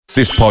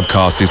This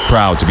podcast is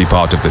proud to be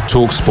part of the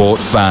TalkSport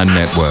Fan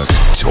Network.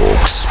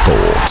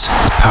 TalkSport.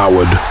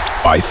 Powered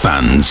by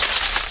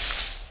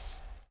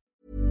fans.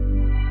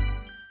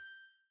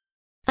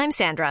 I'm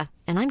Sandra,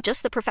 and I'm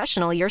just the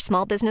professional your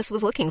small business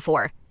was looking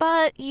for.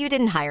 But you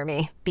didn't hire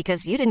me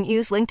because you didn't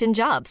use LinkedIn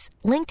Jobs.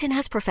 LinkedIn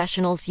has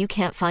professionals you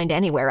can't find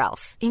anywhere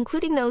else,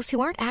 including those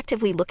who aren't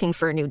actively looking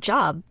for a new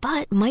job,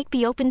 but might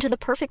be open to the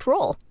perfect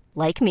role,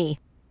 like me.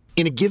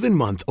 In a given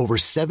month, over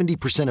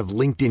 70% of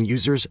LinkedIn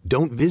users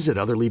don't visit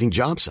other leading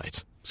job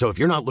sites. So if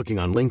you're not looking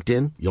on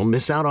LinkedIn, you'll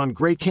miss out on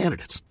great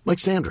candidates like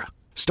Sandra.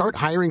 Start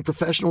hiring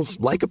professionals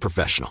like a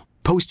professional.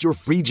 Post your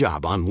free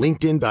job on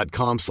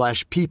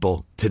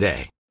linkedin.com/people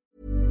today.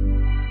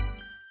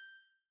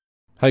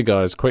 Hey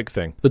guys, quick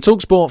thing. The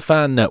TalkSport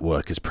Fan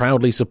Network is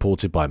proudly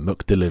supported by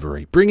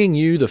McDelivery, bringing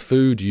you the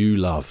food you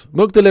love.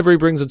 McDelivery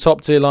brings a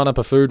top-tier lineup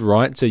of food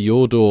right to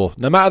your door.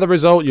 No matter the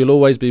result, you'll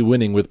always be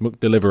winning with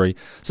McDelivery.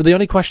 So the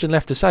only question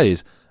left to say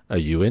is, are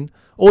you in?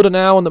 Order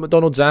now on the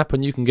McDonald's app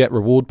and you can get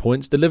reward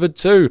points delivered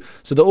too.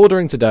 So the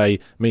ordering today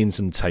means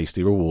some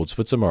tasty rewards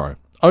for tomorrow.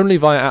 Only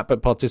via app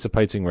at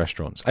participating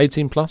restaurants.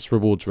 18 plus,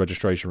 rewards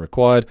registration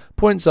required.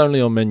 Points only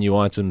on menu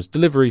items.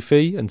 Delivery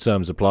fee and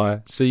terms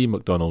apply. See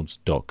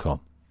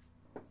mcdonalds.com.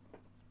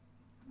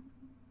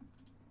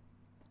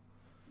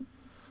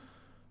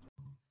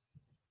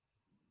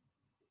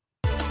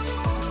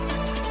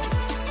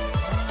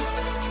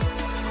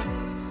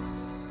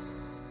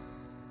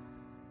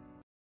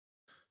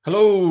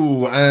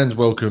 Hello and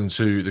welcome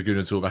to the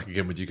Kounde Talk, back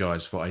again with you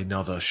guys for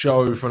another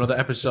show, for another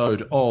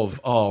episode of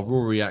our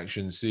Raw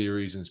Reaction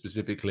series, and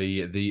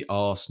specifically the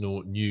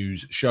Arsenal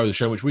News Show, the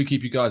show in which we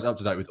keep you guys up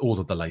to date with all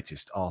of the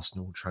latest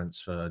Arsenal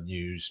transfer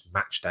news,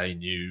 match day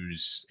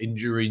news,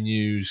 injury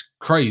news,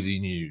 crazy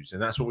news,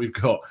 and that's what we've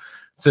got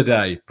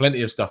today.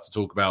 Plenty of stuff to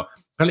talk about.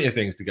 Plenty of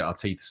things to get our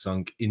teeth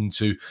sunk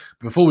into.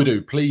 But before we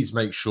do, please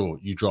make sure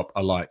you drop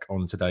a like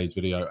on today's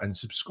video and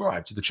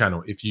subscribe to the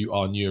channel if you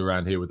are new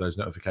around here with those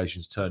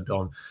notifications turned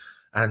on.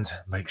 And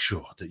make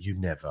sure that you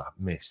never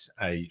miss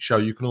a show.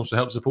 You can also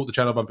help support the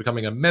channel by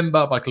becoming a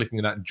member by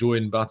clicking that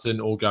join button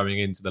or going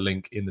into the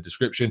link in the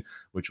description,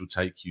 which will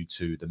take you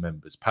to the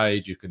members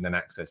page. You can then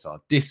access our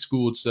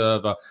Discord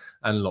server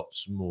and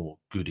lots more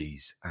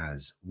goodies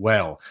as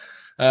well.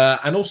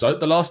 And also,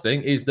 the last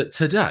thing is that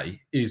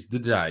today is the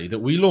day that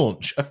we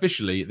launch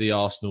officially the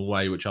Arsenal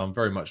Way, which I'm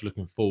very much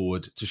looking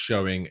forward to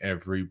showing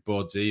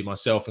everybody.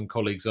 Myself and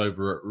colleagues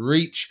over at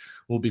Reach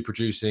will be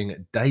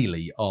producing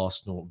daily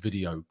Arsenal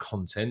video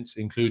content,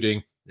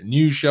 including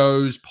news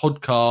shows,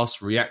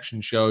 podcasts, reaction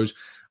shows,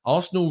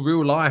 Arsenal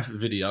real-life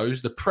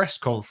videos. The press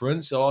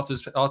conference,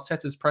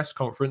 Arteta's press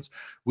conference,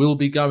 will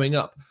be going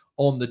up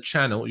on the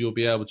channel. You'll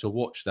be able to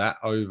watch that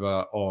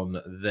over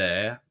on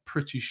there,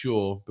 pretty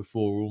sure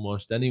before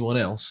almost anyone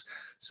else.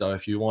 So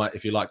if you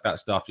like that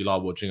stuff, you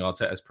like watching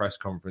Arteta's press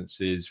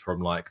conferences from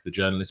like the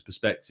journalist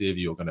perspective,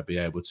 you're going to be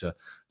able to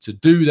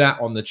do that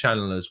on the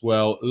channel as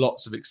well.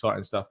 Lots of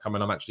exciting stuff coming.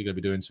 I'm actually going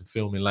to be doing some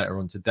filming later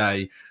on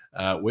today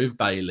with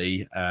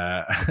Bailey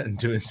and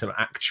doing some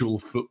actual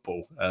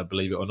football,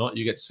 believe it or not.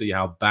 You get to see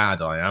how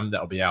bad I am.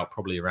 That'll be out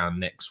probably around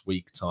next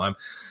week time.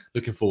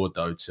 Looking forward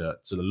though to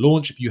the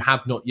launch. If you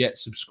have not yet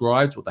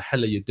subscribed, what the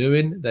hell are you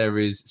doing? There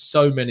is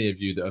so many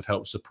of you that have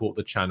helped support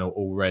the channel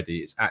already.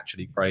 It's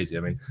actually crazy. I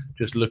mean,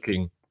 just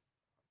looking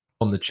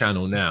on the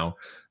channel now,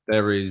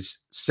 there is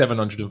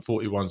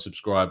 741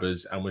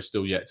 subscribers and we're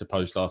still yet to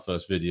post our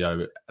first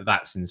video.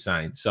 That's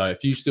insane. So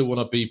if you still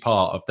want to be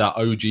part of that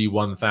OG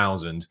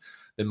 1000,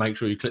 then make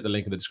sure you click the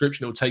link in the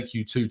description. It will take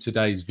you to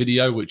today's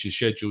video, which is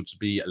scheduled to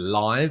be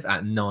live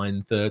at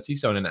 9:30,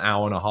 so in an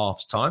hour and a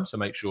half's time. So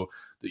make sure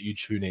that you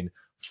tune in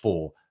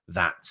for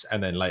that.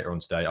 And then later on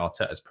today,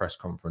 Arteta's press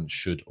conference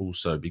should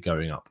also be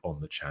going up on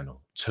the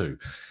channel too.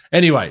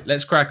 Anyway,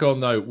 let's crack on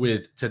though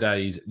with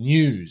today's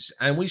news.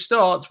 And we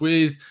start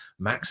with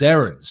Max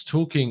Aarons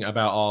talking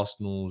about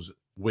Arsenal's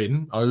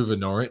win over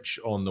Norwich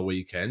on the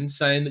weekend,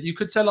 saying that you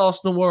could tell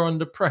Arsenal were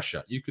under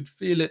pressure. You could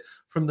feel it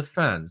from the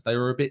fans. They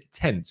were a bit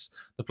tense.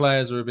 The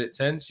players were a bit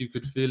tense. You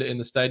could feel it in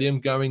the stadium.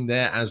 Going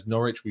there as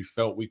Norwich, we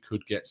felt we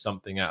could get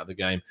something out of the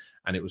game,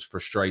 and it was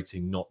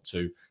frustrating not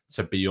to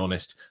be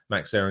honest.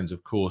 Max Aarons,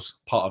 of course,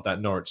 part of that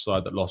Norwich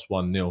side that lost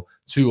 1-0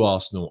 to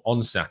Arsenal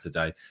on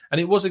Saturday. And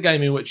it was a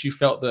game in which you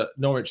felt that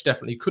Norwich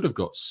definitely could have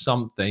got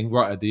something.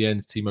 Right at the end,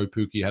 Timo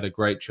Pukki had a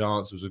great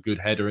chance. It was a good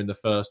header in the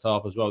first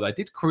half as well. They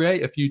did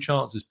create a few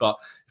chances, but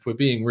if we're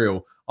being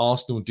real,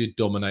 Arsenal did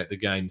dominate the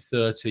game.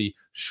 30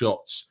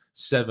 shots,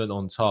 7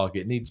 on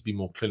target. Need to be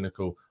more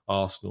clinical,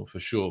 Arsenal for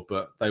sure,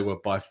 but they were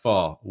by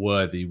far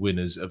worthy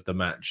winners of the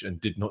match and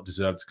did not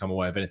deserve to come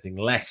away with anything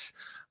less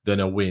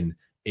than a win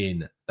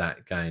in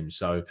that game.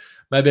 So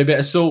maybe a bit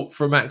of salt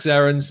from Max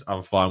Aarons.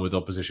 I'm fine with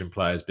opposition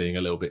players being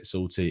a little bit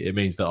salty. It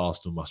means that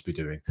Arsenal must be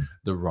doing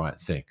the right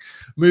thing.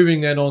 Moving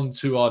then on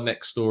to our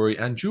next story,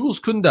 and Jules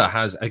Kounde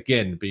has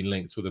again been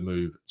linked with a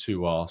move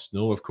to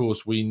Arsenal. Of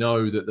course, we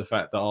know that the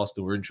fact that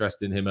Arsenal were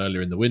interested in him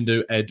earlier in the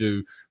window,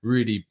 Edu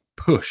really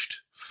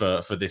pushed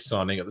for this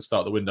signing at the start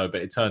of the window,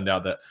 but it turned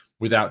out that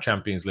without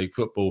Champions League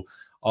football,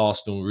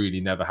 Arsenal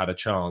really never had a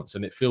chance.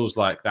 And it feels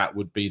like that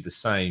would be the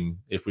same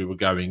if we were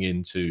going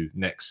into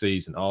next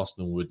season.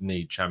 Arsenal would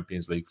need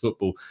Champions League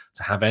football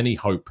to have any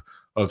hope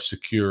of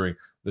securing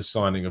the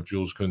signing of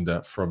Jules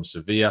Kounde from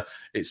Sevilla.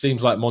 It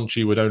seems like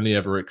Monchi would only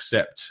ever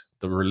accept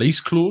the release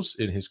clause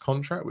in his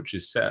contract, which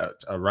is set at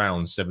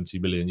around 70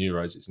 million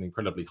euros. It's an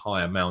incredibly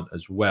high amount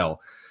as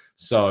well.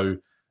 So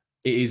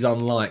it is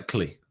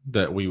unlikely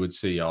that we would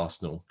see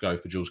Arsenal go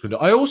for Jules Kounde.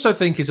 I also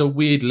think it's a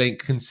weird link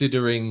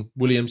considering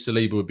William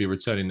Saliba would be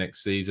returning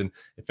next season.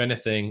 If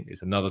anything,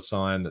 it's another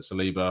sign that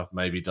Saliba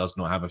maybe does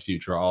not have a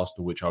future at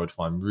Arsenal, which I would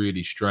find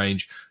really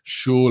strange.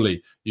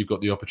 Surely you've got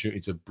the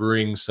opportunity to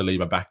bring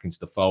Saliba back into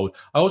the fold.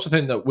 I also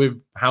think that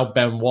with how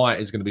Ben White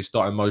is going to be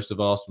starting most of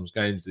Arsenal's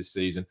games this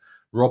season,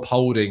 Rob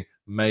Holding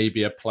may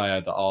be a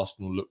player that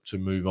Arsenal look to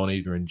move on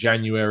either in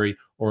January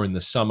or in the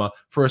summer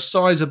for a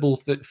sizable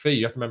fee.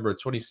 You have to remember a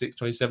 26,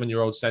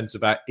 27-year-old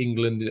centre-back,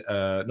 England,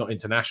 not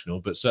international,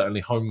 but certainly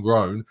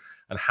homegrown,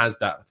 and has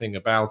that thing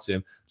about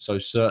him. So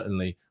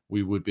certainly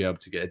we would be able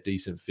to get a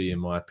decent fee, in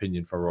my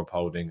opinion, for Rob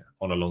Holding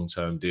on a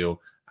long-term deal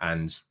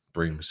and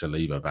bring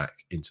Saliba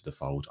back into the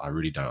fold. I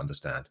really don't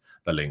understand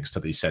the links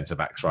to these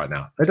centre-backs right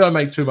now. They don't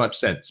make too much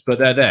sense, but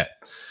they're there.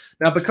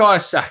 Now,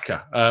 Bukayo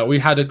Saka, we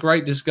had a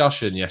great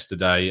discussion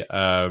yesterday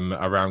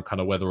around kind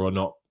of whether or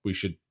not we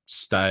should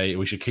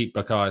keep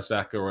Bukayo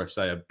Saka, or if,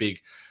 say, a big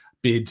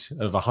bid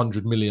of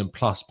 £100 million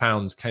plus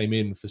came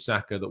in for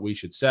Saka that we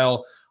should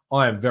sell.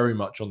 I am very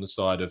much on the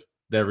side of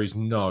there is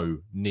no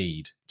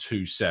need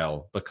to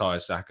sell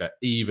Bukayo Saka,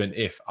 even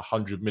if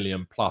 £100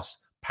 million plus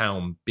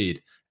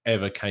bid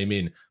ever came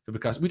in for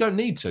Bukayo. We don't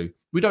need to.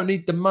 We don't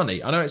need the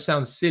money. I know it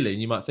sounds silly,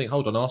 and you might think,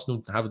 hold on,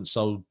 Arsenal haven't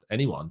sold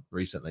anyone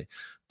recently.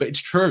 But it's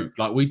true.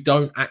 Like, we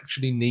don't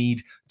actually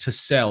need to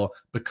sell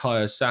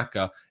Bukayo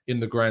Saka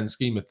in the grand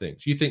scheme of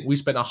things. You think we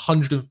spent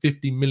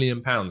 £150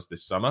 million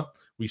this summer.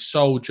 We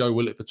sold Joe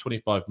Willock for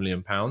 £25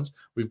 million.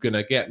 We're going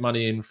to get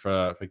money in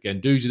for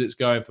Guendouzi that's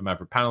going, for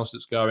Mavropanos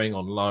that's going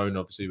on loan,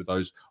 obviously with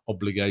those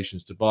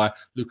obligations to buy.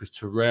 Lucas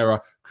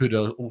Torreira could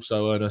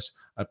also earn us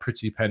a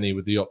pretty penny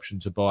with the option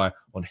to buy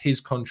on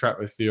his contract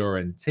with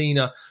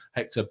Fiorentina.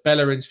 Hector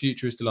Bellerin's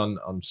future is still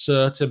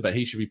uncertain, but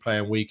he should be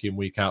playing week in,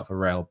 week out for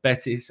Real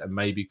Betis and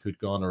maybe could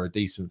garner a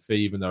decent fee,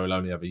 even though he'll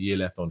only have a year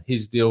left on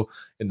his deal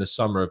in the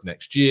summer of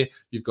next year.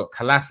 You've got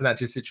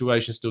Kolasinac's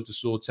situation still to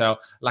sort out.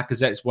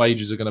 Lacazette's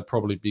wages are going to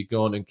probably be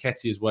gone, and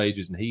Nketiah's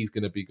wages, and he's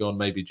going to be gone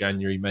maybe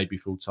January, maybe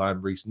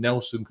full-time. Reece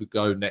Nelson could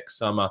go next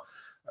summer.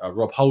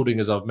 Rob Holding,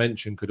 as I've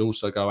mentioned, could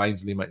also go.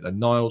 Ainsley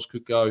Maitland-Niles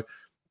could go.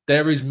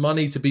 There is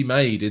money to be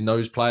made in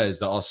those players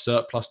that are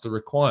surplus to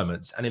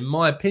requirements. And in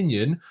my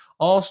opinion,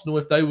 Arsenal,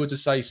 if they were to,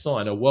 say,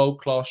 sign a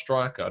world-class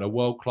striker and a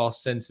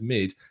world-class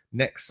centre-mid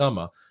next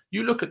summer,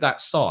 you look at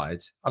that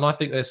side, and I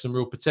think there's some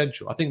real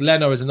potential. I think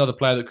Leno is another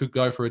player that could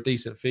go for a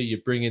decent fee.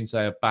 You bring in,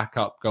 say, a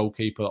backup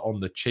goalkeeper on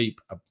the cheap,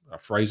 a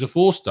Fraser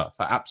Forster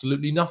for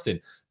absolutely nothing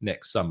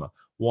next summer.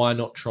 Why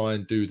not try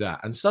and do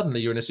that? And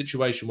suddenly you're in a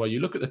situation where you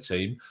look at the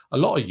team, a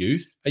lot of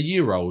youth, a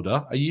year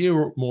older, a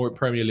year more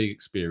Premier League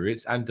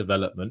experience and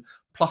development,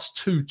 plus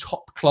two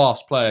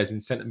top-class players in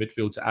centre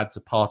midfield to add to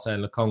Partey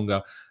and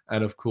Lokonga.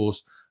 And, of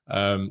course,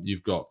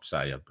 you've got,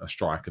 say, a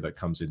striker that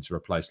comes in to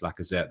replace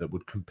Lacazette that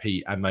would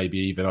compete and maybe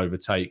even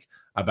overtake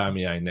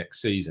Aubameyang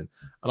next season.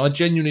 And I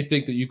genuinely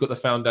think that you've got the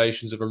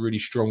foundations of a really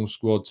strong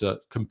squad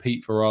to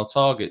compete for our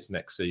targets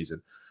next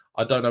season.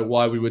 I don't know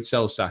why we would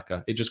sell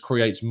Saka. It just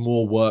creates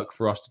more work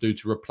for us to do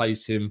to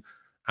replace him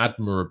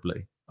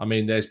admirably. I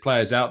mean, there's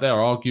players out there,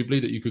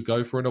 arguably, that you could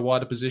go for in a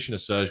wider position. A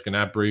Serge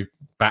Gnabry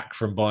back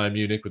from Bayern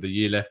Munich with a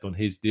year left on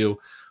his deal.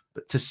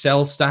 But to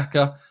sell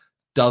Saka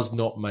does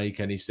not make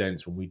any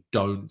sense when we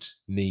don't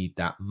need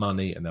that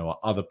money, and there are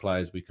other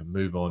players we can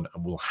move on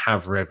and we'll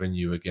have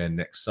revenue again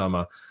next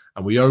summer.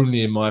 And we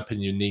only, in my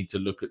opinion, need to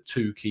look at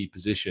two key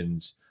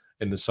positions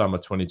in the summer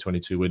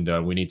 2022 window,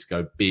 and we need to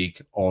go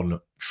big on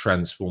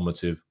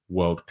transformative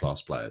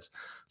world-class players.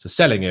 So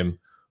selling him,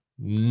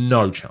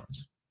 no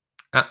chance.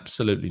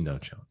 Absolutely no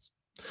chance.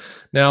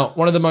 Now,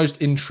 one of the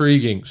most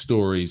intriguing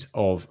stories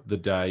of the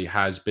day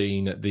has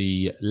been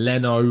the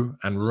Leno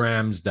and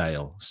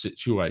Ramsdale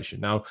situation.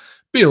 Now,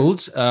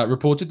 Bild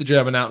reported, the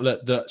German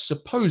outlet, that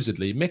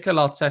supposedly Mikel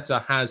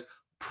Arteta has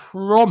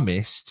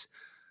promised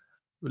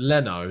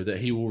Leno that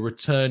he will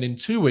return in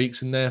 2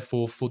 weeks and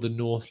therefore for the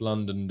North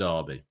London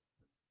derby.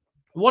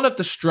 One of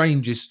the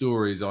strangest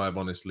stories I've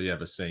honestly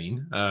ever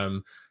seen,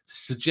 to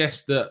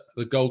suggest that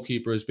the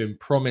goalkeeper has been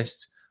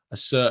promised a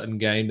certain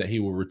game that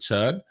he will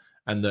return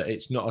and that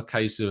it's not a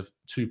case of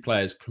two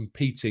players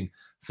competing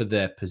for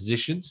their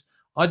positions,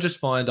 I just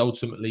find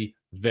ultimately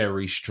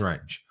very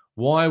strange.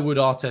 Why would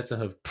Arteta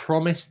have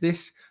promised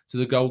this to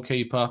the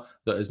goalkeeper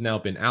that has now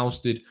been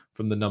ousted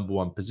from the number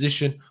one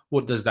position?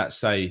 What does that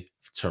say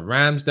to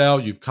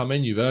Ramsdale? You've come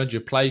in, you've earned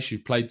your place,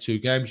 you've played 2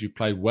 games, you've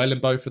played well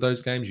in both of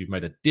those games, you've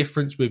made a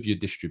difference with your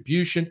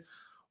distribution.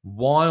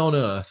 Why on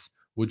earth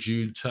would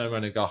you turn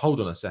around and go, hold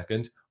on a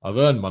second, I've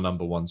earned my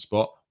number one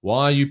spot.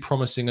 Why are you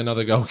promising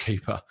another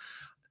goalkeeper?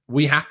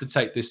 We have to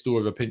take this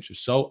story with a pinch of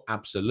salt,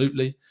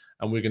 absolutely.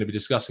 and we're going to be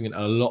discussing it in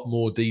a lot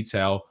more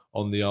detail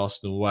on the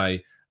Arsenal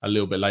Way a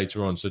little bit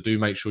later on. So do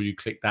make sure you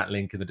click that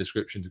link in the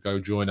description to go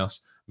join us.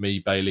 Me,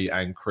 Bailey,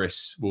 and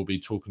Chris will be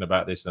talking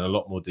about this in a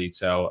lot more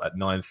detail at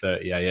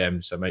 9:30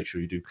 a.m. So make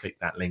sure you do click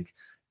that link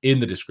in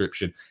the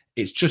description.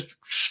 It's just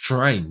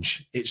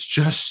strange. It's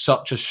just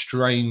such a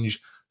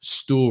strange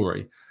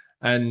story.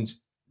 And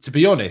to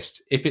be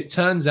honest, if it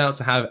turns out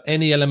to have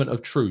any element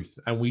of truth,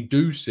 and we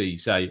do see,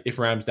 say, if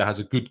Ramsdale has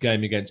a good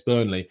game against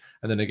Burnley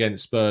and then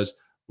against Spurs,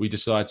 we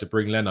decide to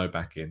bring Leno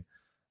back in,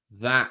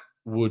 that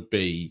would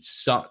be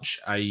such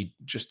a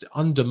just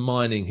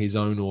undermining his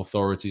own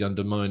authority,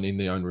 undermining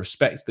the own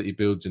respect that he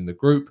builds in the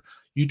group.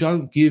 You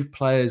don't give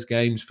players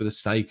games for the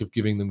sake of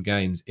giving them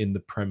games in the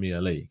Premier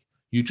League.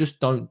 You just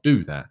don't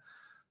do that.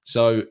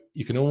 So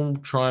you can all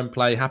try and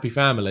play happy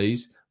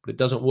families, but it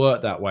doesn't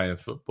work that way in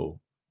football.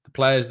 The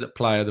players that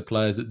play are the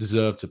players that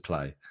deserve to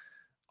play.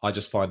 I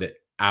just find it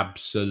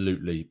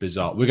absolutely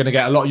bizarre. We're going to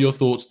get a lot of your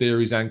thoughts,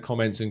 theories, and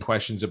comments and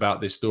questions about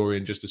this story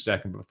in just a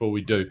second. But before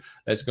we do,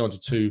 let's go on to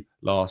two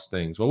last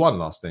things. Well, one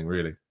last thing,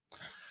 really.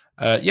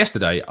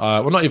 Yesterday,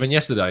 not even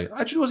yesterday.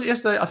 Actually, was it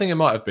yesterday? I think it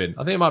might have been.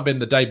 I think it might have been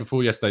the day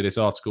before yesterday this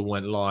article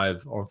went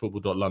live on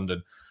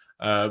football.london.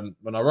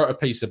 When I wrote a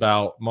piece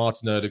about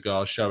Martin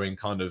Ødegaard showing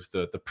kind of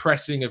the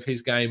pressing of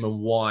his game and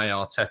why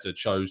Arteta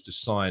chose to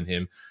sign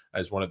him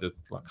as one of the,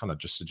 kind of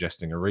just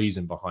suggesting a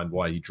reason behind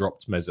why he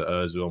dropped Mesut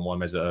Ozil and why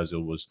Mesut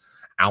Ozil was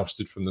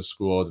ousted from the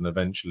squad and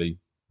eventually,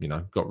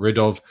 got rid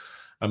of,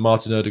 and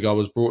Martin Ødegaard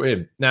was brought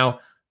in. Now,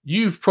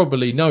 you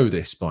probably know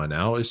this by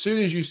now. As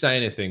soon as you say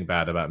anything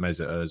bad about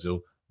Mesut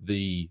Ozil,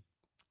 the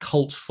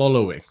cult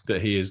following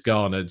that he has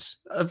garnered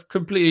of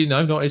completely,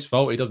 not his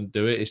fault. He doesn't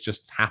do it. It's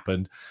just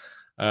happened.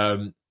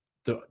 The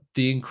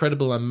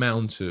incredible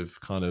amount of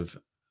kind of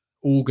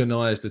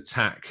organized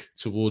attack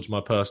towards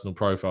my personal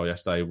profile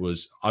yesterday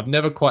was, I've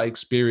never quite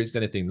experienced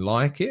anything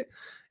like it.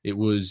 It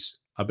was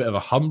a bit of a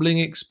humbling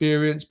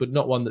experience, but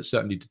not one that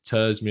certainly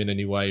deters me in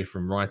any way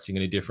from writing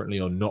any differently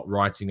or not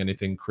writing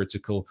anything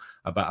critical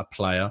about a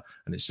player.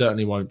 And it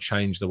certainly won't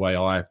change the way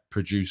I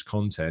produce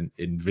content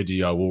in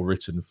video or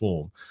written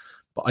form.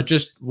 But I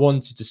just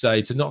wanted to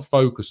say to not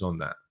focus on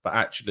that, but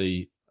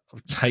actually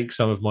take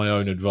some of my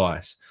own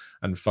advice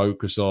and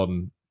focus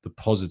on the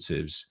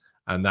positives.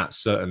 And that's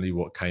certainly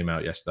what came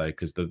out yesterday,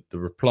 because the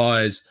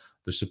replies,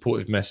 the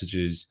supportive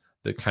messages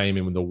that came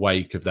in the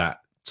wake of that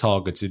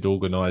targeted,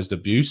 organised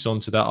abuse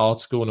onto that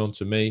article and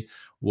onto me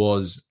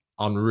was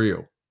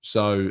unreal.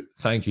 So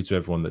thank you to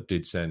everyone that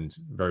did send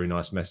very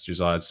nice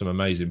messages. I had some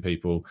amazing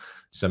people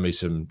send me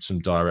some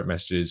direct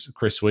messages.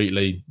 Chris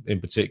Wheatley in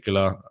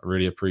particular, I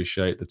really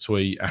appreciate the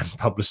tweet and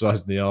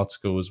publicising the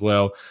article as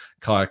well.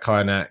 Kaya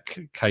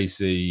Kainak,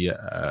 Casey,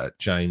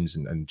 James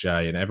and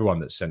Jay, and everyone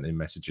that sent in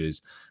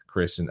messages,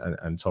 Chris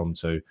and Tom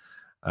too.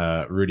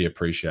 Really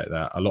appreciate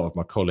that. A lot of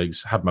my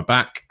colleagues had my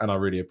back, and I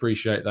really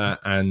appreciate that.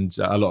 And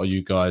a lot of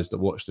you guys that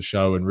watch the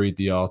show and read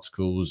the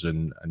articles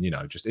and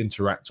just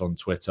interact on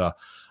Twitter,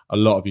 a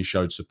lot of you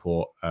showed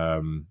support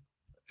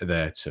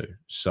there too.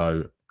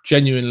 So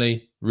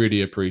genuinely,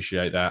 really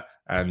appreciate that.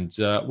 And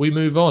we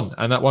move on,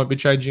 and that won't be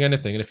changing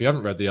anything. And if you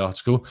haven't read the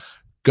article,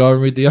 go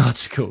and read the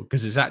article,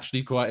 because it's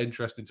actually quite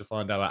interesting to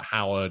find out about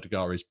how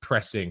Ødegaard is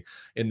pressing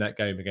in that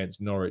game against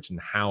Norwich and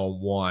how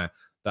and why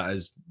that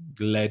has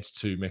led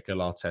to Mikel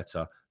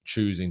Arteta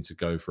choosing to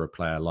go for a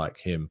player like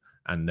him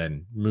and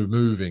then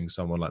removing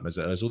someone like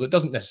Mesut Ozil that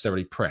doesn't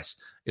necessarily press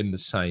in the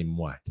same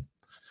way.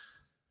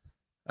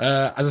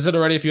 As I said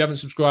already, if you haven't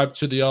subscribed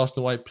to the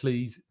Arsenal Way,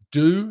 please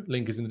do.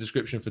 Link is in the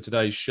description for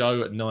today's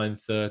show at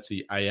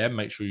 9:30 a.m.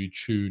 Make sure you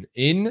tune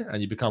in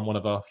and you become one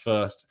of our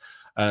first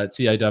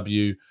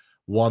TAW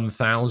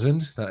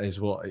 1000. That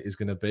is what it is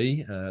going to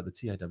be. The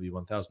TAW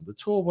 1000. The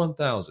Tour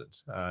 1000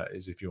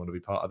 is if you want to be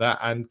part of that.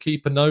 And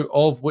keep a note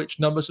of which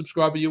number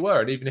subscriber you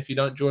were. And even if you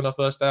don't join our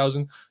first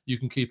 1,000, you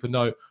can keep a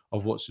note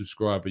of what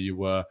subscriber you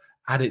were.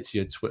 Add it to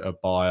your Twitter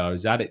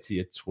bios. Add it to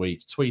your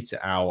tweets. Tweet it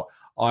out.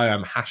 I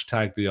am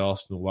hashtag the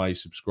Arsenal Way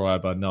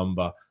subscriber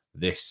number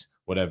this,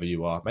 whatever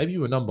you are. Maybe you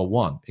were number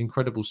one.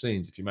 Incredible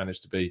scenes if you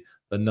managed to be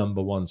the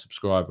number one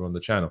subscriber on the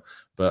channel.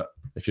 But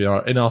if you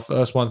are in our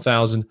first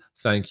 1,000,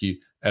 thank you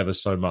ever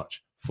so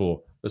much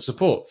for the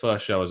support.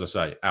 First show, as I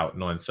say, out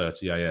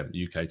 9:30 a.m.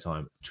 UK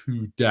time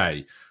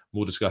today.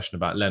 More discussion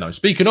about Leno.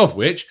 Speaking of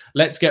which,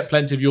 let's get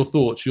plenty of your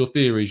thoughts, your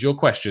theories, your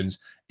questions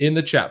in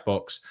the chat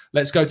box.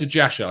 Let's go to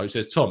Jasha, who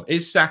says, Tom,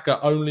 is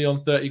Saka only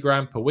on 30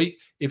 grand per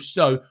week? If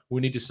so, we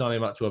need to sign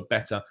him up to a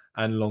better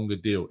and longer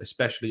deal,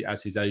 especially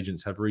as his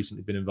agents have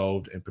recently been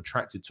involved in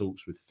protracted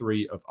talks with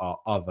 3 of our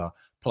other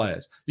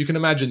players. You can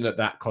imagine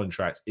that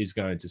contract is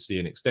going to see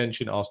an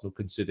extension. Arsenal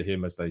consider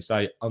him, as they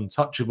say,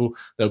 untouchable.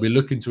 They'll be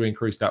looking to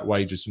increase that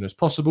wage as soon as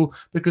possible,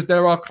 because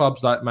there are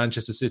clubs like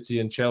Manchester City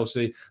and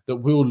Chelsea that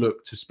will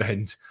look to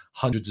spend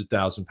hundreds of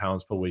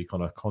 £1,000s per week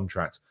on a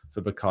contract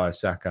for Bukayo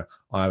Saka.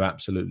 I have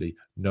absolutely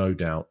no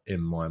doubt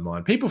in my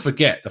mind. People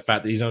forget the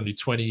fact that he's only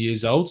 20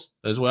 years old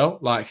as well.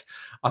 Like,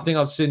 I think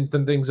I've seen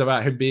some things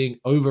about him being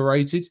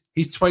overrated.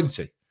 He's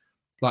 20.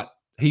 Like,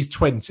 he's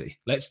 20.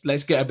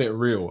 Let's get a bit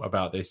real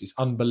about this. It's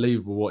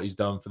unbelievable what he's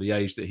done for the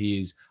age that he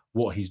is,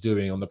 what he's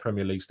doing on the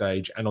Premier League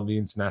stage and on the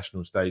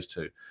international stage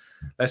too.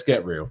 Let's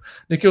get real.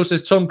 Nikhil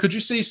says, Tom, could you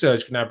see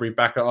Serge Gnabry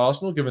back at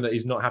Arsenal, given that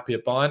he's not happy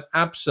at Bayern?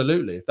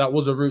 Absolutely. If that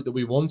was a route that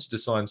we wanted to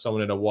sign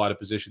someone in a wider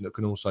position that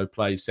can also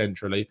play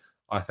centrally,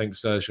 I think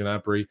Serge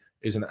Gnabry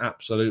is an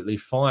absolutely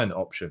fine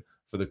option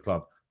for the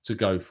club to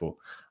go for.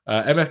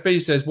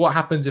 MFB says, what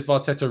happens if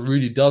Arteta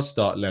really does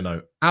start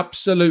Leno?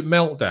 Absolute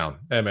meltdown,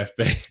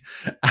 MFB.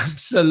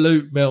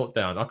 Absolute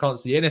meltdown. I can't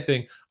see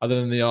anything other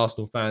than the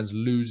Arsenal fans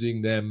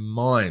losing their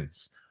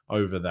minds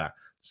over that.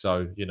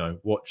 So,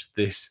 watch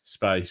this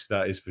space,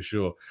 that is for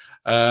sure.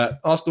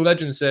 Arsenal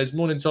Legend says,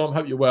 morning, Tom.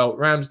 Hope you're well.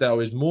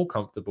 Ramsdale is more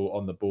comfortable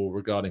on the ball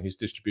regarding his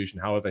distribution.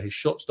 However, his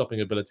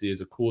shot-stopping ability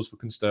is a cause for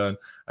concern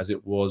as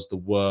it was the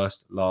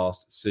worst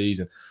last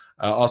season.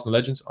 Arsenal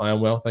Legends, I am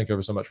well. Thank you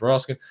ever so much for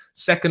asking.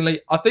 Secondly,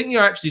 I think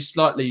you're actually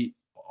slightly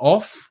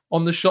off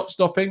on the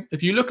shot-stopping.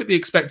 If you look at the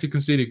expected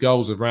conceded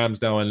goals of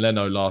Ramsdale and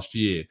Leno last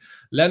year,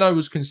 Leno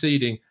was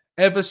conceding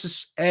ever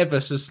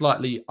so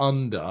slightly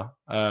under.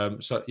 Ever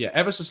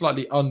so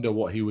slightly under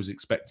what he was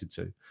expected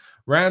to.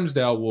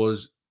 Ramsdale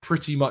was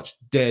pretty much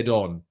dead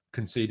on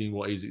conceding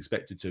what he was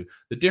expected to.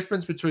 The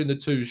difference between the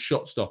two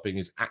shot stopping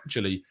is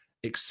actually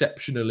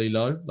exceptionally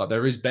low. Like,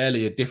 there is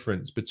barely a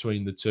difference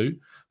between the two.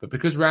 But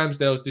because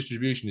Ramsdale's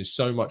distribution is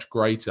so much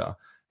greater,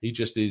 he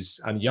just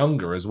is, and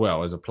younger as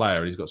well as a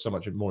player, he's got so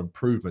much more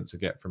improvement to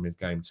get from his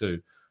game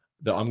too,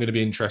 that I'm going to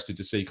be interested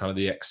to see kind of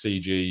the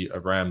XCG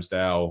of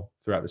Ramsdale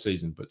throughout the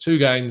season. But 2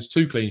 games,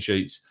 2 clean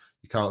sheets,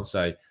 you can't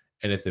say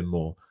anything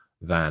more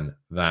than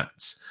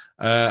that.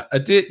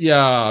 Aditya,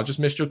 I just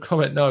missed your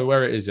comment. No,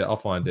 where is it? I'll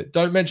find it.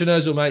 Don't mention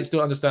Ozil, mate.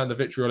 Still understand the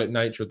vitriolic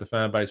nature of the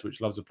fan base,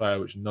 which loves a player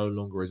which no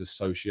longer is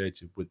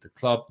associated with the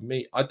club.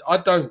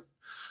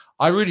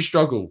 I really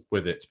struggle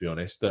with it, to be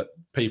honest, that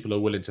people are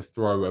willing to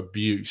throw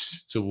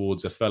abuse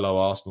towards a fellow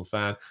Arsenal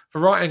fan for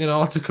writing an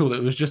article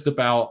that was just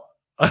about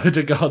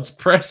Odegaard's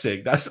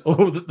pressing. That's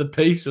all that the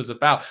piece was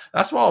about.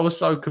 That's why I was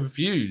so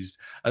confused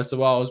as to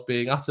why I was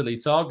being utterly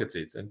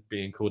targeted and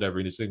being called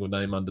every single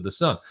name under the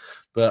sun.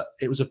 But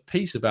it was a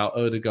piece about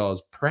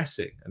Odegaard's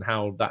pressing and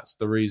how that's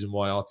the reason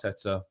why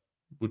Arteta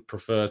would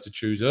prefer to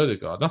choose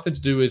Odegaard. Nothing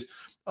to do with,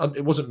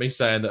 it wasn't me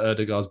saying that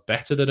Odegaard's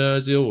better than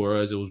Ozil or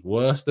Ozil's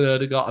worse than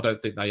Odegaard. I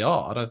don't think they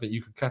are. I don't think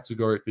you could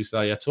categorically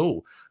say at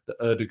all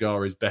that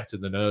Odegaard is better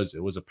than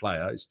Ozil as a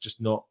player. It's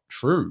just not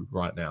true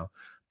right now.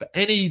 But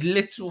any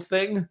little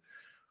thing,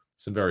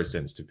 some very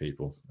sensitive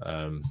people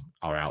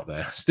are out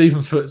there.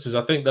 Stephen Foote says, I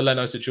think the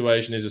Leno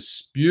situation is a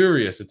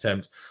spurious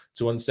attempt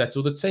to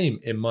unsettle the team,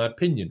 in my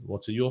opinion.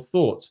 What are your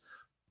thoughts?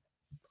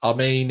 I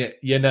mean,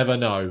 you never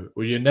know.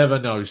 Well, you never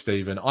know,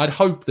 Stephen. I'd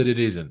hope that it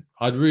isn't.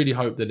 I'd really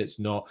hope that it's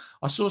not.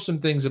 I saw some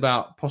things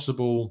about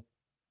possible...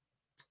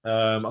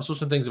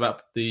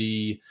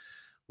 the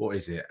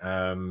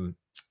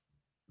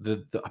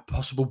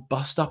possible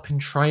bust up in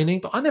training,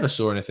 but I never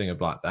saw anything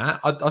like that.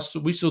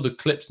 We saw the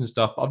clips and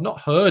stuff, but I've not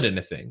heard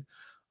anything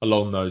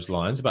along those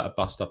lines about a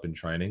bust up in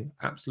training.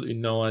 Absolutely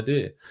no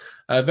idea.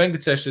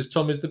 Venkatesh says,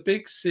 Tom, is the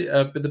big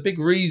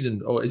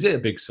reason, or is it a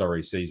big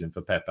season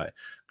for Pepe?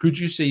 Could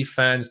you see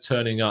fans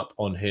turning up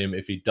on him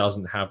if he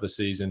doesn't have the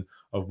season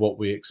of what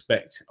we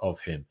expect of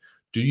him?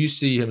 Do you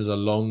see him as a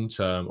long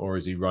term, or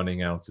is he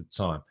running out of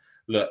time?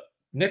 Look,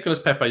 Nicolas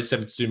Pepe's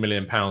 £72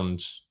 million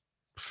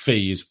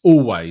fee is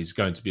always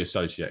going to be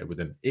associated with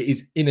him. It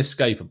is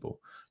inescapable.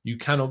 You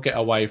cannot get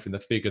away from the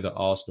figure that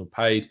Arsenal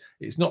paid.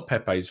 It's not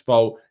Pepe's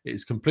fault.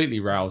 It's completely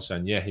Raul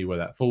saying, yeah, where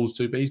that falls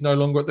to, but he's no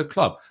longer at the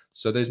club.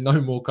 So there's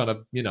no more kind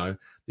of, the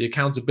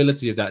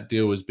accountability of that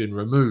deal has been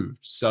removed.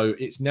 So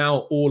it's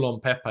now all on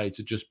Pepe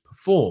to just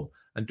perform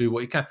and do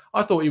what he can.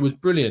 I thought he was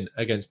brilliant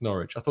against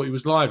Norwich. I thought he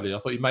was lively. I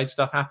thought he made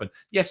stuff happen.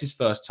 Yes, his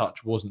first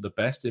touch wasn't the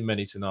best in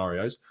many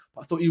scenarios,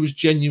 but I thought he was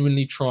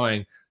genuinely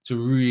trying to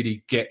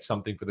really get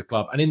something for the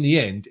club. And in the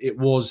end, it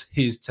was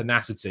his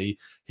tenacity,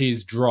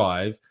 his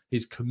drive,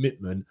 his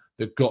commitment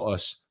that got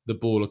us the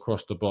ball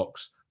across the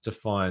box to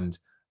find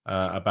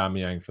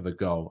Aubameyang for the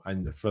goal.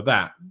 And for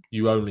that,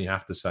 you only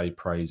have to say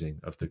praising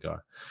of the guy.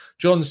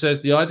 John says,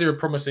 the idea of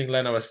promising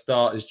Leno a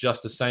start is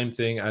just the same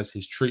thing as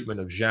his treatment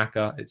of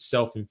Xhaka. It's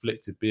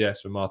self-inflicted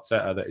BS from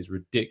Arteta that is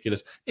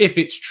ridiculous. If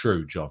it's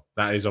true, John,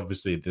 that is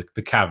obviously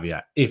the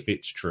caveat. If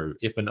it's true,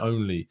 if and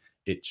only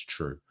it's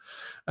true.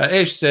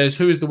 Ish says,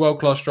 who is the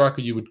world-class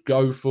striker you would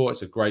go for?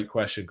 It's a great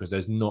question because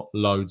there's not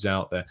loads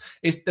out there.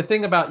 It's the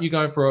thing about you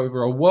going for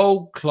over a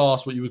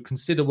world-class, what you would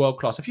consider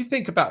world-class. If you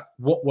think about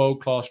what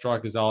world-class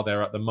strikers are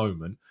there at the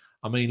moment,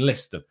 I mean,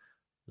 list them.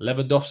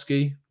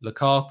 Lewandowski,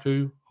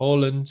 Lukaku,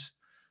 Haaland,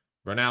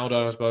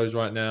 Ronaldo, I suppose,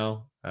 right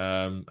now,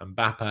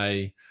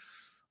 Mbappe,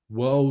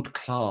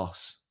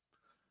 world-class.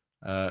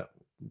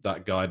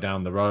 That guy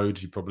down the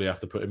road, you probably have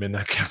to put him in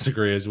that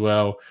category as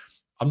well.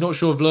 I'm not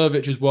sure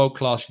Vlahovic is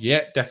world-class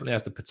yet. Definitely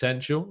has the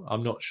potential.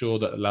 I'm not sure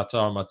that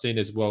Lautaro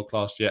Martinez is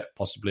world-class yet.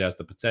 Possibly has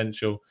the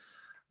potential.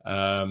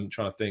 Trying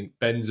to think.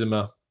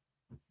 Benzema,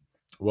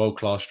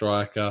 world-class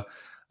striker.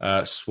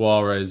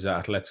 Suarez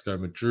at Atletico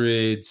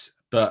Madrid.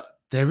 But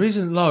there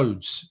isn't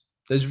loads.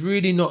 There's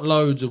really not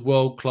loads of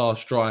world-class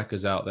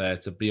strikers out there,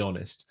 to be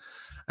honest.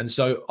 And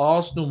so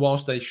Arsenal,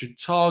 whilst they should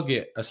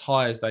target as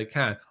high as they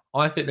can,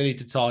 I think they need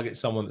to target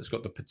someone that's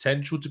got the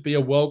potential to be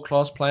a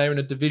world-class player in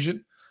a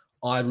division.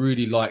 I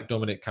really like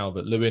Dominic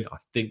Calvert-Lewin. I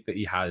think that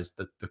he has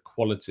the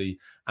quality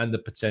and the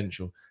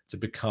potential to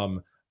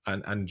become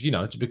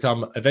to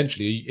become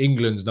eventually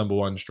England's number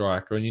one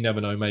striker. And you never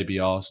know, maybe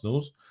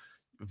Arsenal's.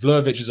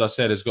 Vlahovic, as I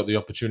said, has got the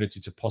opportunity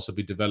to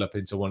possibly develop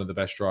into one of the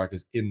best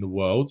strikers in the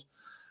world.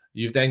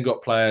 You've then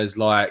got players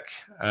like,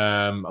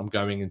 I'm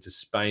going into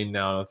Spain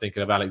now, and I'm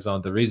thinking of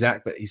Alexander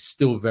Isak, but he's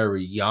still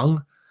very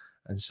young.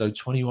 And so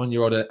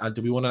 21-year-old,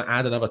 do we want to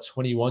add another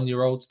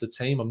 21-year-old to the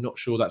team? I'm not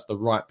sure that's the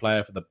right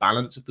player for the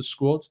balance of the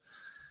squad.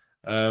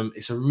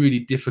 It's a really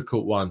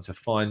difficult one to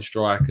find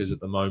strikers at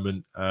the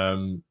moment.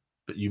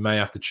 But you may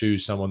have to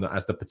choose someone that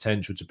has the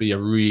potential to be a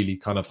really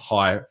kind of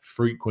high,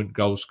 frequent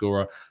goal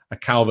scorer, a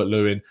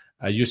Calvert-Lewin,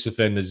 a Youssef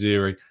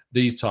En-Nesyri,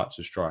 these types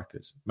of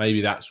strikers.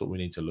 Maybe that's what we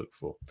need to look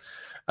for.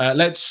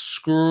 Let's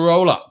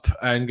scroll up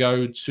and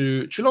go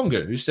to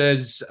Chilongu, who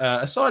says,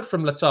 aside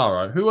from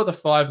Lautaro, who are the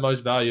 5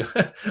 most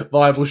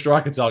viable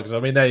striker targets?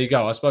 I mean, there you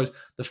go. I suppose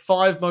the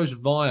 5 most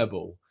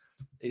viable,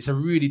 it's a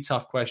really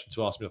tough question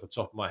to ask me off the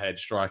top of my head,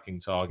 striking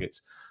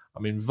targets. I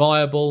mean,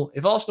 viable.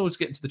 If Arsenal was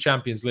getting to the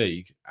Champions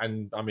League,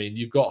 and I mean,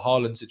 you've got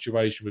Haaland's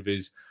situation with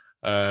his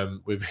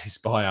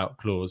buyout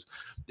clause,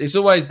 it's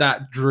always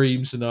that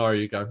dream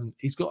scenario. You go,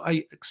 he's got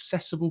a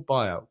accessible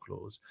buyout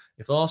clause.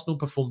 If Arsenal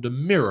performed a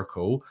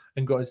miracle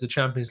and got into the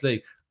Champions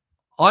League,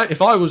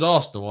 if I was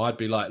Arsenal, I'd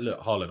be like, look,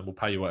 Haaland, we'll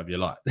pay you whatever you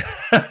like.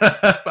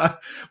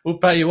 We'll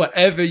pay you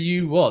whatever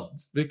you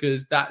want,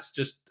 because that's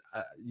just.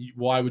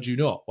 Why would you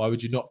not? Why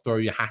would you not throw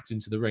your hat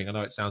into the ring? I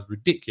know it sounds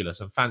ridiculous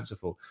and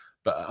fanciful,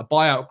 but a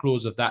buyout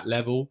clause of that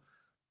level,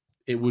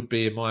 it would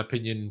be, in my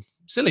opinion,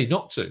 silly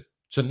not to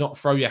not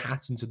throw your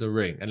hat into the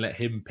ring and let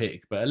him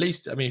pick. But at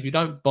least, I mean, if you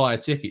don't buy a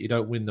ticket, you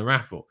don't win the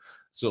raffle,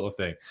 sort of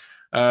thing.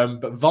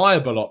 But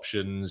viable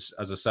options,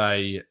 as I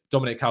say,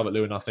 Dominic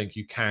Calvert-Lewin, I think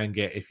you can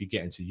get if you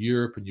get into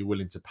Europe and you're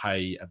willing to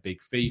pay a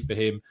big fee for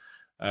him.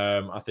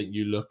 I think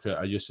you look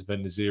at a Youssef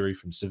En-Nesyri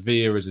from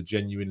Sevilla as a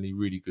genuinely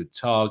really good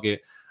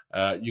target.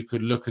 You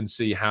could look and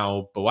see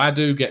how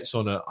Boadu gets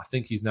on. I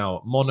think he's now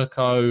at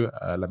Monaco.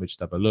 Let me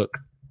just have a look.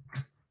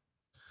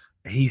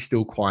 He's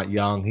still quite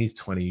young. He's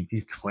 20.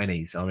 He's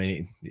 20s. I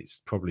mean,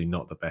 it's probably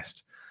not the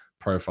best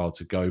profile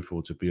to go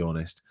for, to be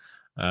honest.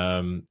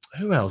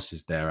 Who else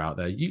is there out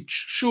there?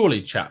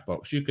 Surely, chat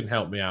box, you can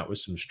help me out with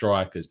some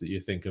strikers that you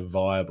think are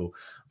viable.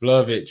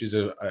 Vlahovic is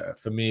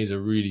for me is a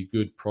really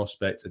good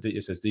prospect.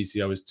 Aditya says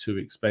DCO is too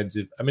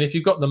expensive. I mean, if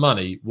you've got the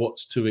money,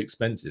 what's too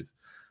expensive?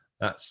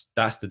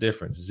 That's the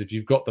difference. Is if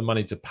you've got the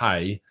money to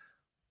pay,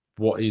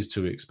 what is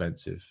too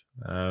expensive?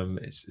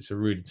 It's a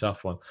really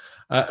tough one.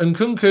 And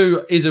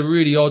Kounde is a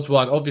really odd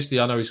one.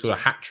 Obviously, I know he scored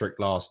a hat-trick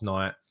last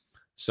night,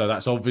 so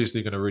that's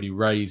obviously going to really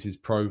raise his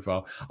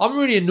profile. I'm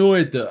really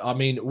annoyed that, I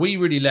mean, we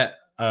really let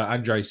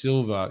Andre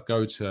Silva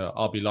go to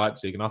RB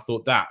Leipzig, and I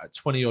thought that at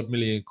 20-odd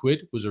million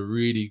quid was a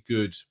really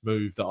good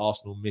move that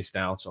Arsenal missed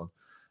out on.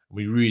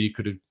 We really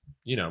could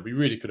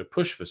have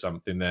pushed for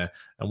something there,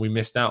 and we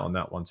missed out on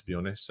that one, to be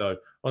honest. So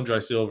Andre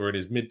Silva in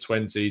his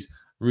mid-20s,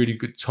 really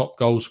good top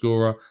goal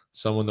scorer,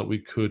 someone that we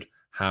could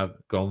have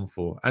gone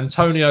for.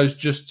 Antonio's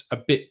just a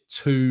bit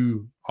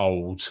too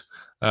old.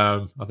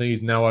 I think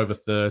he's now over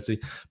 30.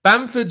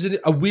 Bamford's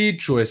a weird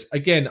choice.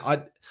 Again,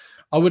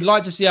 I would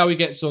like to see how he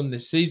gets on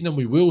this season, and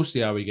we will see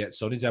how he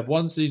gets on. He's had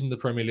one season in the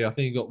Premier League. I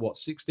think he got,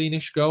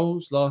 16-ish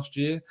goals last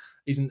year.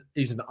 He's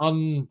an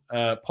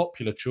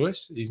unpopular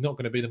choice. He's not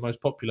going to be the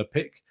most popular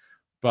pick,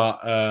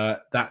 but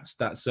that's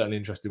certainly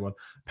an interesting one.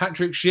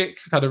 Patrick Schick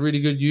had a really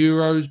good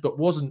Euros, but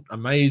wasn't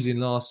amazing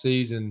last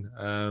season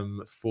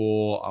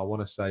for, I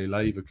want to say,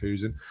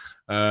 Leverkusen.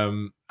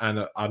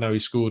 And I know he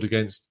scored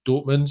against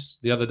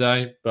Dortmund the other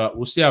day, but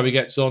we'll see how he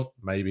gets on.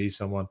 Maybe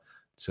someone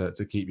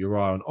to keep your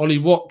eye on. Ollie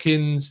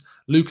Watkins,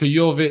 Luka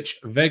Jovic,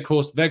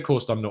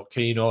 Weghorst I'm not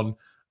keen on.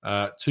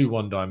 Too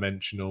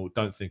one-dimensional.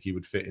 Don't think he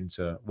would fit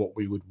into what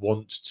we would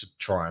want to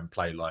try and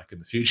play like in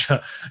the future.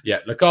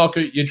 Yeah,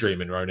 Lukaku, you're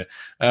dreaming, Rona.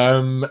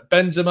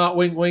 Benzema,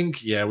 wink,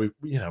 wink. Yeah,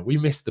 we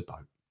missed the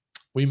boat.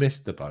 We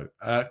missed the boat.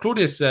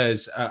 Claudia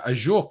says,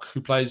 Ajorc,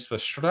 who plays for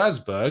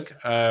Strasbourg.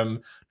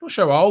 Not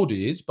sure how old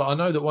he is, but I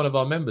know that one of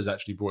our members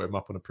actually brought him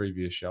up on a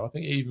previous show. I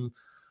think even...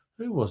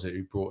 Who was it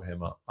who brought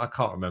him up? I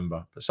can't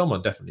remember, but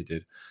someone definitely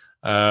did.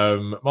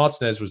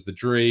 Martinez was the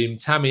dream.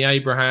 Tammy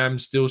Abraham,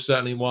 still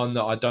certainly one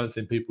that I don't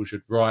think people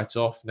should write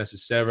off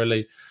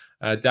necessarily.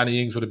 Danny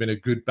Ings would have been a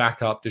good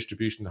backup.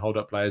 Distribution and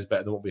hold-up players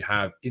better than what we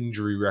have.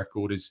 Injury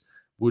record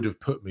would have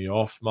put me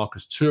off.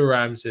 Marcus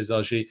Thuram says,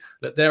 Aji,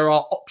 that there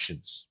are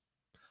options.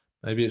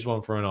 Maybe it's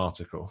one for an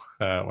article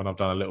when I've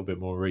done a little bit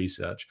more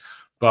research.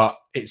 But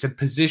it's a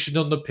position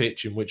on the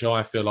pitch in which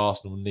I feel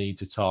Arsenal need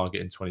to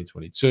target in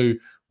 2022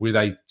 with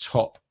a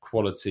top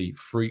quality,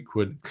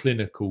 frequent,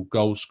 clinical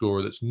goal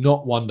scorer that's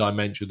not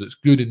one-dimensional, that's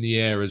good in the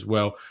air as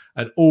well,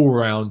 an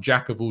all-round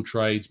jack of all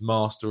trades,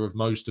 master of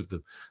most of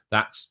them.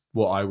 That's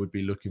what I would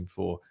be looking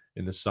for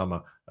in the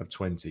summer of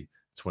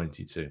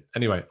 2022.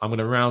 Anyway, I'm going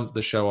to round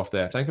the show off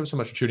there. Thank you so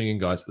much for tuning in,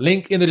 guys.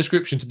 Link in the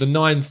description to the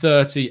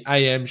 9:30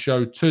 a.m.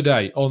 show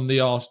today on the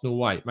Arsenal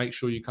Way. Make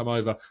sure you come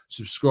over,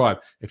 subscribe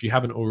if you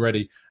haven't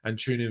already, and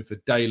tune in for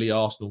daily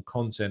Arsenal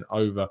content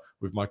over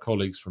with my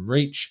colleagues from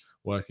Reach,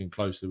 working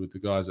closely with the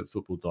guys at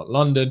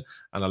football.london,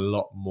 and a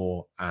lot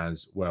more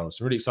as well.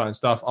 Some really exciting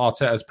stuff.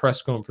 Arteta's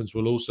press conference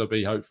will also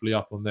be hopefully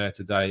up on there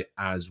today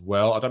as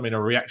well. I don't mean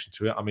a reaction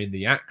to it. I mean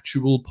the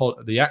actual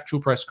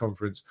press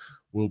conference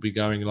will be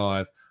going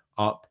live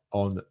up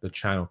on the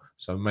channel.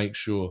 So make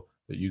sure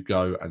that you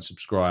go and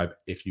subscribe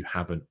if you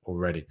haven't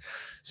already.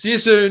 See you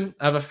soon.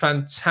 Have a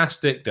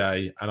fantastic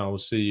day, and I will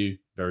see you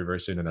very, very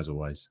soon. And as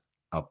always,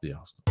 up the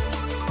Arsenal.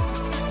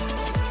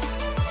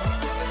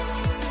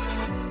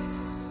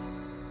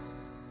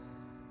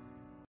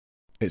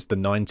 It's the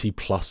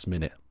 90-plus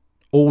minute.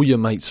 All your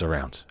mates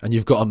around, and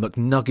you've got a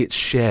McNuggets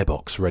share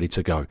box ready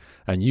to go,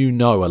 and you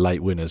know a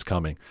late winner's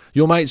coming.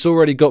 Your mate's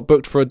already got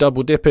booked for a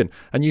double dipping,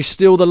 and you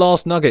steal the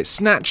last nugget,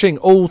 snatching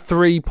all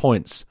 3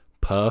 points.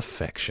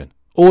 Perfection.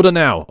 Order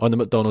now on the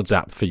McDonald's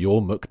app for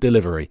your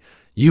McDelivery.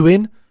 You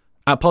in?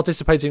 At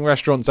participating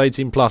restaurants,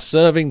 18+,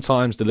 serving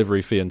times,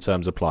 delivery fee and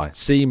terms apply.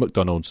 See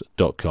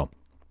mcdonalds.com.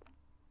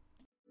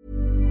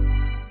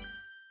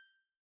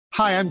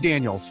 Hi, I'm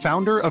Daniel,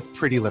 founder of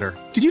Pretty Litter.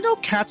 Did you know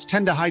cats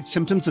tend to hide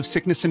symptoms of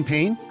sickness and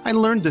pain? I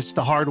learned this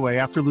the hard way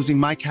after losing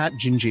my cat,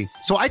 Gingy.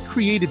 So I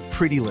created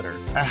Pretty Litter,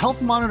 a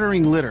health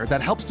monitoring litter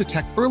that helps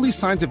detect early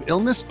signs of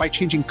illness by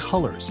changing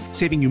colors,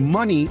 saving you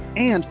money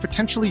and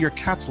potentially your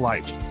cat's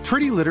life.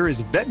 Pretty Litter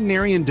is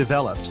veterinarian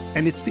developed,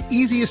 and it's the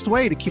easiest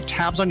way to keep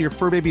tabs on your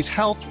fur baby's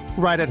health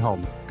right at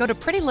home. Go to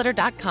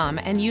prettylitter.com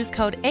and use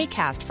code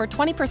ACAST for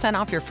 20%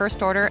 off your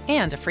first order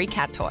and a free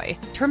cat toy.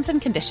 Terms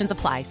and conditions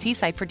apply. See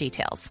site for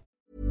details.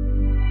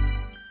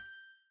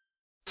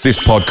 This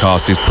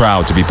podcast is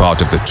proud to be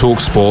part of the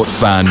TalkSport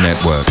Fan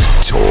Network.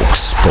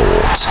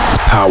 TalkSport.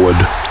 Powered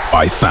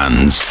by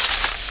fans.